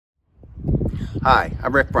Hi,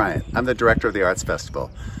 I'm Rick Bryant. I'm the director of the Arts Festival.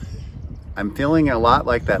 I'm feeling a lot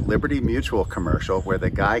like that Liberty Mutual commercial where the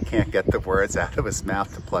guy can't get the words out of his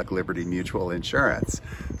mouth to plug Liberty Mutual Insurance.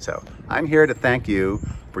 So I'm here to thank you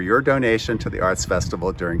for your donation to the Arts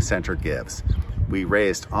Festival during Center Gives. We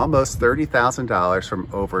raised almost $30,000 from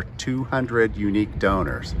over 200 unique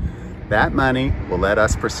donors. That money will let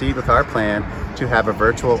us proceed with our plan to have a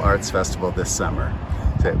virtual arts festival this summer.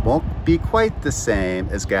 So it won't be quite the same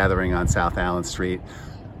as gathering on South Allen Street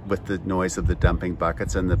with the noise of the dumping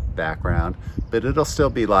buckets in the background, but it'll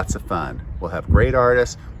still be lots of fun. We'll have great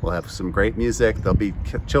artists, we'll have some great music, there'll be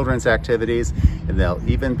children's activities, and there'll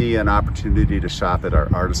even be an opportunity to shop at our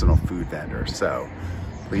artisanal food vendors. So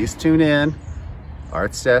please tune in,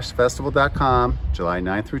 arts-festival.com, July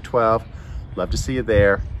 9th through 12th. Love to see you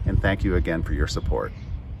there, and thank you again for your support.